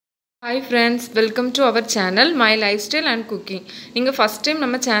Hi friends, welcome to our channel My Lifestyle and Cooking. நீங்க first time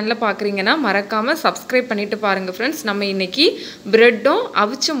நம்ம சேனலை பார்க்கறீங்கனா மறக்காம subscribe பண்ணிட்டு பாருங்க friends. நம்ம இன்னைக்கு பிரெட்டும்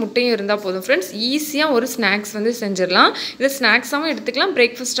அவிச்ச முட்டையும் இருந்தா போதும் friends. ஈஸியா ஒரு ஸ்நாக்ஸ் வந்து செஞ்சிரலாம். இது ஸ்நாக்ஸாவும் எடுத்துக்கலாம்,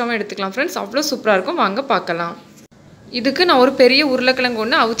 பிரேக்ஃபாஸ்டாவும் எடுத்துக்கலாம் friends. அவ்வளவு சூப்பரா இருக்கும். வாங்க பார்க்கலாம். இதுக்கு நான் ஒரு பெரிய உருளைக்கிழங்கு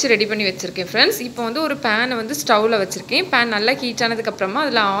ஒன்று அவிச்சு ரெடி பண்ணி வச்சிருக்கேன் फ्रेंड्स. இப்போ வந்து ஒரு pan வந்து ஸ்டவ்ல வச்சிருக்கேன். pan நல்லா ஹீட் ஆனதுக்கு அப்புறமா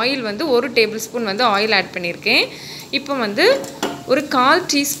அதுல ஆயில் வந்து 1 டேபிள்ஸ்பூன் வந்து ஆயில் ஆட் பண்ணிருக்கேன். இப்போ வந்து ஒரு 1/4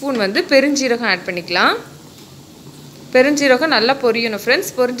 டீஸ்பூன் வந்து பெருஞ்சீரகம் ஆட் பண்ணிக்கலாம். பெருஞ்சீரகம் நல்லா பொரியணும் फ्रेंड्स.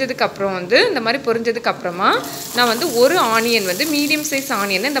 பொரிஞ்சதுக்கு அப்புறம் வந்து இந்த மாதிரி பொரிஞ்சதுக்கு அப்புறமா நான் வந்து ஒரு ஆனியன் வந்து மீடியம் சைஸ்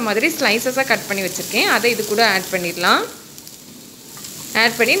ஆனியன் இந்த மாதிரி ஸ்லைசஸா கட் பண்ணி வச்சிருக்கேன். அதை இது கூட ஆட் பண்ணிடலாம்.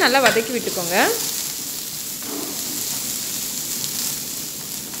 ஆட் பண்ணி நல்லா வதக்கி விட்டுக்கோங்க.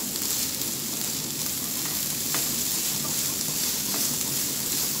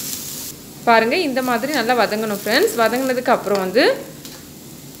 பாருங்க இந்த மாதிரி நல்லா வதங்கணும் फ्रेंड्स. வதங்கினதுக்கு அப்புறம் வந்து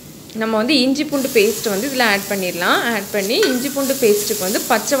நம்ம வந்து இஞ்சி பூண்டு பேஸ்ட் வந்து இதல ஆட் பண்ணிரலாம். ஆட் பண்ணி இஞ்சி பூண்டு பேஸ்ட்டுக்கு வந்து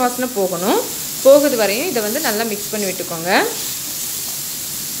பச்சை வாசனை போகணும். போகுது வரையும் இத வந்து நல்லா mix பண்ணி விட்டுக்கோங்க.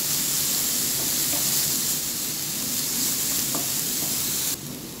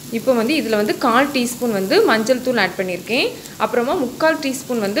 இப்போ வந்து இதல வந்து 1/4 டீஸ்பூன் வந்து மஞ்சள் தூள் ஆட் பண்ணிருக்கேன். அப்புறமா 3/4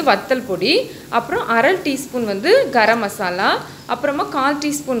 டீஸ்பூன் வந்து வத்தல் பொடி, அப்புறம் 1/2 டீஸ்பூன் வந்து கரம் மசாலா, அப்புறமா 1/4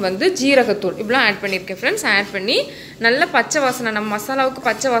 டீஸ்பூன் வந்து ஜீரகத்தூள் இவ்ளோ ஆட் பண்ணிருக்கேன் फ्रेंड्स. ஆட் பண்ணி நல்ல பச்சை வாசனை நம்ம மசாலாவுக்கு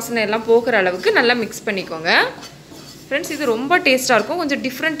பச்சை வாசனை எல்லாம் போகுற அளவுக்கு நல்லா mix பண்ணிக்கோங்க. फ्रेंड्स இது ரொம்ப டேஸ்டா இருக்கும். கொஞ்சம்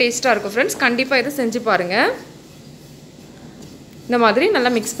டிஃபரண்ட் டேஸ்டா இருக்கும் फ्रेंड्स. கண்டிப்பா இத செஞ்சு பாருங்க. இந்த மாதிரி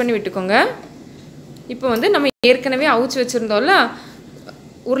நல்லா mix பண்ணி விட்டுக்கோங்க. இப்போ வந்து நம்ம ஏற்கனவே அவிச்சு வச்சிருந்தோம்ல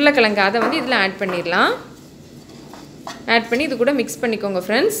உருளைக்கிழங்கு அதை வந்து இதல ஆட் பண்ணிரலாம். ஆட் பண்ணி இது கூட mix பண்ணிக்கோங்க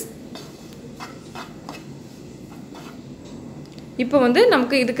फ्रेंड्स. இப்போ வந்து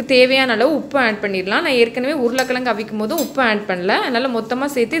நமக்கு இதுக்கு தேவையான அளவு உப்பு ஆட் பண்ணிரலாம். நான் ஏற்கனவே உருளைக்கிழங்கு அவிக்கும்போது உப்பு ஆட் பண்ணல. அதனால மொத்தமா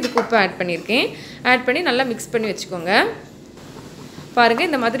சேர்த்து இதுக்கு உப்பு ஆட் பண்ணிருக்கேன். ஆட் பண்ணி நல்லா mix பண்ணி வெச்சுக்கோங்க. பாருங்க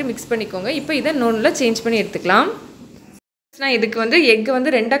இந்த மாதிரி mix பண்ணிக்கோங்க. இப்போ இத நோன்ல சேஞ்ச் பண்ணி எடுத்துக்கலாம். நான் இதுக்கு வந்து எக்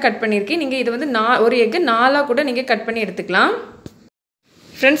வந்து ரெண்டா கட் பண்ணிருக்கேன். நீங்க இது வந்து ஒரு எக் நாலா கூட நீங்க கட் பண்ணி எடுத்துக்கலாம்.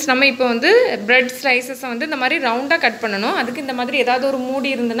 फ्रेंड्स நம்ம இப்போ வந்து bread slices வந்து இந்த மாதிரி ரவுண்டா கட் பண்ணனும். அதுக்கு இந்த மாதிரி ஏதாவது ஒரு மூடி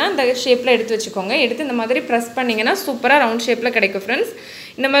இருந்தனா இந்த ஷேப்ல எடுத்து வெச்சுக்கோங்க. எடுத்து இந்த மாதிரி பிரஸ் பண்ணீங்கனா சூப்பரா ரவுண்ட் ஷேப்ல கிடைக்கும் फ्रेंड्स.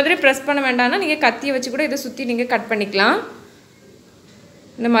 இந்த மாதிரி பிரஸ் பண்ண வேண்டாம்னா நீங்க கத்திய வச்சு கூட இத சுத்தி நீங்க கட் பண்ணிக்கலாம்.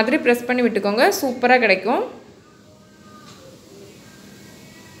 இந்த மாதிரி பிரஸ் பண்ணி விட்டுக்கோங்க. சூப்பரா கிடைக்கும்.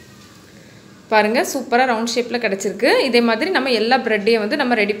 பாருங்க சூப்பரா ரவுண்ட் ஷேப்ல கிடைச்சிருக்கு. இதே மாதிரி நம்ம எல்லா பிரெட்டையும் வந்து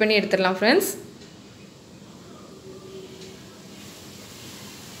நம்ம ரெடி பண்ணி எடுத்துறலாம் फ्रेंड्स.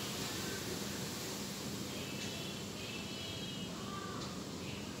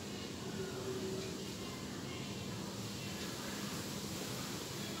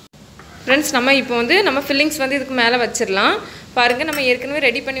 फ्रेंड्स நம்ம இப்போ வந்து நம்ம ஃபில்லிங்ஸ் வந்து இதுக்கு மேல வச்சிரலாம். பாருங்க நம்ம ஏற்கனவே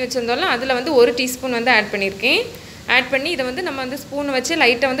ரெடி பண்ணி வச்சிருந்தோம்ல அதுல வந்து 1 டீஸ்பூன் வந்து ஆட் பண்ணிருக்கேன். ஆட் பண்ணி இத வந்து நம்ம வந்து ஸ்பூன் வச்சு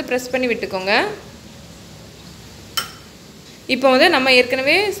லைட்டா வந்து பிரஸ் பண்ணி விட்டுக்கோங்க. இப்போ வந்து நம்ம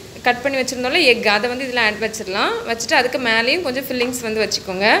ஏற்கனவே கட் பண்ணி வச்சிருந்தோம்ல எக் அத வந்து இதல ஆட் வச்சிரலாம். வச்சிட்டு அதுக்கு மேலயும் கொஞ்சம் ஃபில்லிங்ஸ் வந்து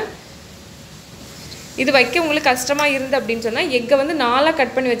வச்சுக்கோங்க. இது வைக்க உங்களுக்கு கஷ்டமா இருந்து அப்படினு சொன்னா எக்க வந்து நாலா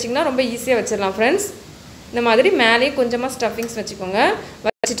கட் பண்ணி வச்சீங்கனா ரொம்ப ஈஸியா வச்சிரலாம் फ्रेंड्स. இந்த மாதிரி மேலயே கொஞ்சமா ஸ்டஃபிங்ஸ் வச்சுக்கோங்க.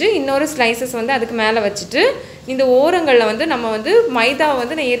 வச்சிட்டு இன்னொரு ஸ்லைसेस வந்து அதுக்கு மேல வச்சிட்டு இந்த ஓரங்கள்ல வந்து நம்ம வந்து மைதா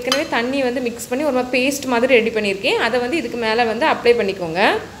வந்து நான் ஏற்கனவே தண்ணி வந்து mix பண்ணி ஒரு பேஸ்ட் மாதிரி ரெடி பண்ணிருக்கேன். அத வந்து இதுக்கு மேல வந்து அப்ளை பண்ணிக்கோங்க.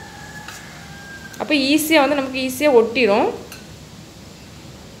 அப்ப ஈஸியா வந்து நமக்கு ஈஸியா ஒட்டிரும்.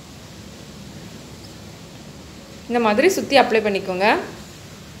 இந்த மாதிரி சுத்தி அப்ளை பண்ணிக்கோங்க.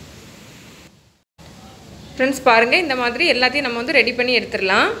 फ्रेंड्स பாருங்க இந்த மாதிரி எல்லாத்தையும் நம்ம வந்து ரெடி பண்ணி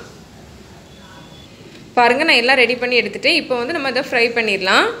எடுத்துறலாம். பாருங்க நான் எல்லாம் ரெடி பண்ணி எடுத்துட்டேன். இப்போ வந்து நம்ம இத ஃப்ரை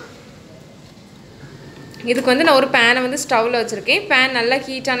பண்ணிரலாம். இதுக்கு வந்து நான் ஒரு pan வந்து ஸ்டவ்ல வச்சிருக்கேன். pan நல்லா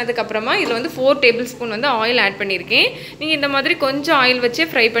ஹீட் ஆனதுக்கு அப்புறமா இதுல வந்து 4 டேபிள்ஸ்பூன் வந்து ஆயில் ஆட் பண்ணிருக்கேன். நீங்க இந்த மாதிரி கொஞ்சம் ஆயில் வச்சே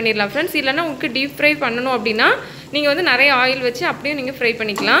ஃப்ரை பண்ணிரலாம் फ्रेंड्स. இல்லனா உங்களுக்கு டீப் ஃப்ரை பண்ணனும் அப்படினா நீங்க வந்து நிறைய ஆயில் வச்சு அப்படியே நீங்க ஃப்ரை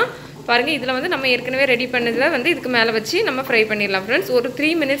பண்ணிக்கலாம். பாருங்க இதுல வந்து நம்ம ஏற்கனவே ரெடி பண்ணதுல வந்து இதுக்கு மேல வச்சு நம்ம ஃப்ரை பண்ணிரலாம் फ्रेंड्स. ஒரு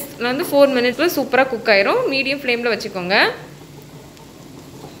 3 மினிட்ஸ்ல வந்து 4 மினிட்ஸ்ல சூப்பரா குக் ஆயிரும். மீடியம் ஃப்ளேம்ல வச்சுக்கோங்க.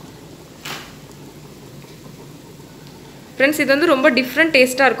 फ्रेंड्स இது வந்து ரொம்ப டிஃபரண்ட்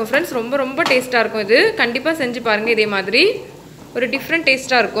டேஸ்டா இருக்கும் फ्रेंड्स. ரொம்ப டேஸ்டா இருக்கும் இது. கண்டிப்பா செஞ்சு பாருங்க இதே மாதிரி. ஒரு டிஃபரண்ட்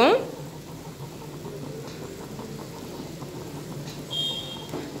டேஸ்டா இருக்கும்.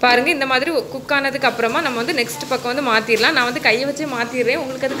 பாருங்க இந்த மாதிரி குக் ஆனதுக்கு அப்புறமா நம்ம வந்து நெக்ஸ்ட் பக்கம் வந்து மாத்திரலாம். நான் வந்து கையை வச்சே மாத்திறேன்.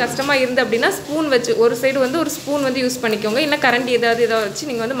 உங்களுக்கு அது கஷ்டமா இருந்து அப்படினா ஸ்பூன் வச்சு ஒரு சைடு வந்து ஒரு ஸ்பூன் வந்து யூஸ் பண்ணிக்கோங்க. இல்ல கரண்டி ஏதாவது வச்சு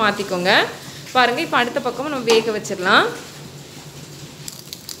நீங்க வந்து மாத்திக்கோங்க. பாருங்க இப்போ அடுத்த பக்கம் நம்ம வேக வச்சிரலாம்.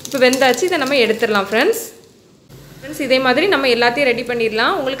 இப்போ வெந்தாச்சு. இத நம்ம எடுத்துறலாம் फ्रेंड्स. ஃப்ரெண்ட்ஸ் இதே மாதிரி நம்ம எல்லாத்தையும் ரெடி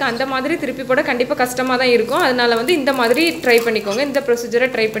பண்ணிடலாம். உங்களுக்கு அந்த மாதிரி திருப்பி போட கண்டிப்பாக கஷ்டமாக தான் இருக்கும். அதனால் வந்து இந்த மாதிரி ட்ரை பண்ணிக்கோங்க. இந்த ப்ரொசீஜரை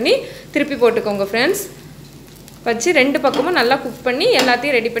ட்ரை பண்ணி திருப்பி போட்டுக்கோங்க ஃப்ரெண்ட்ஸ். வச்சு 2 பக்கமும் நல்லா குக் பண்ணி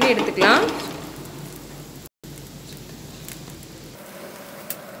எல்லாத்தையும் ரெடி பண்ணி எடுத்துக்கலாம்.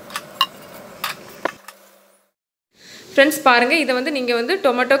 ஃப்ரெண்ட்ஸ் பாருங்கள், இதை வந்து நீங்கள் வந்து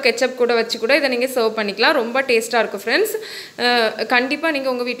டொமேட்டோ கெச்சப் கூட வச்சு கூட இதை நீங்கள் சர்வ் பண்ணிக்கலாம். ரொம்ப டேஸ்ட்டாக இருக்கும் ஃப்ரெண்ட்ஸ். கண்டிப்பாக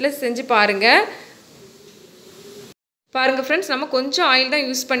நீங்கள் உங்கள் வீட்டில் செஞ்சு பாருங்கள். பாருங்கள் ஃப்ரெண்ட்ஸ், நம்ம கொஞ்சம் ஆயில் தான்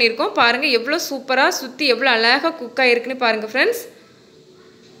யூஸ் பண்ணியிருக்கோம். பாருங்கள் எவ்வளோ சூப்பராக சுற்றி எவ்வளோ அழகாக குக் ஆகிருக்குன்னு பாருங்கள் ஃப்ரெண்ட்ஸ்.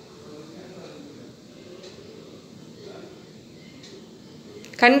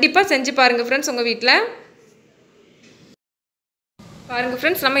 கண்டிப்பாக செஞ்சு பாருங்கள் ஃப்ரெண்ட்ஸ் உங்கள் வீட்டில். பாருங்கள்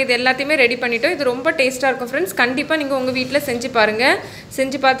ஃப்ரெண்ட்ஸ், நம்ம இது எல்லாத்தையுமே ரெடி பண்ணிட்டோம். இது ரொம்ப டேஸ்ட்டாக இருக்கும் ஃப்ரெண்ட்ஸ். கண்டிப்பாக நீங்கள் உங்கள் வீட்டில் செஞ்சு பாருங்கள்.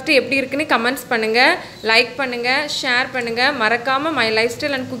 செஞ்சு பார்த்துட்டு எப்படி இருக்குன்னு கமெண்ட்ஸ் பண்ணுங்கள், லைக் பண்ணுங்கள், ஷேர் பண்ணுங்கள். மறக்காமல் my life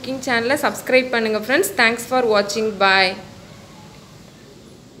style and cooking சேனலை சப்ஸ்கிரைப் பண்ணுங்கள் ஃப்ரெண்ட்ஸ். தேங்க்ஸ் ஃபார் வாட்சிங். பாய்.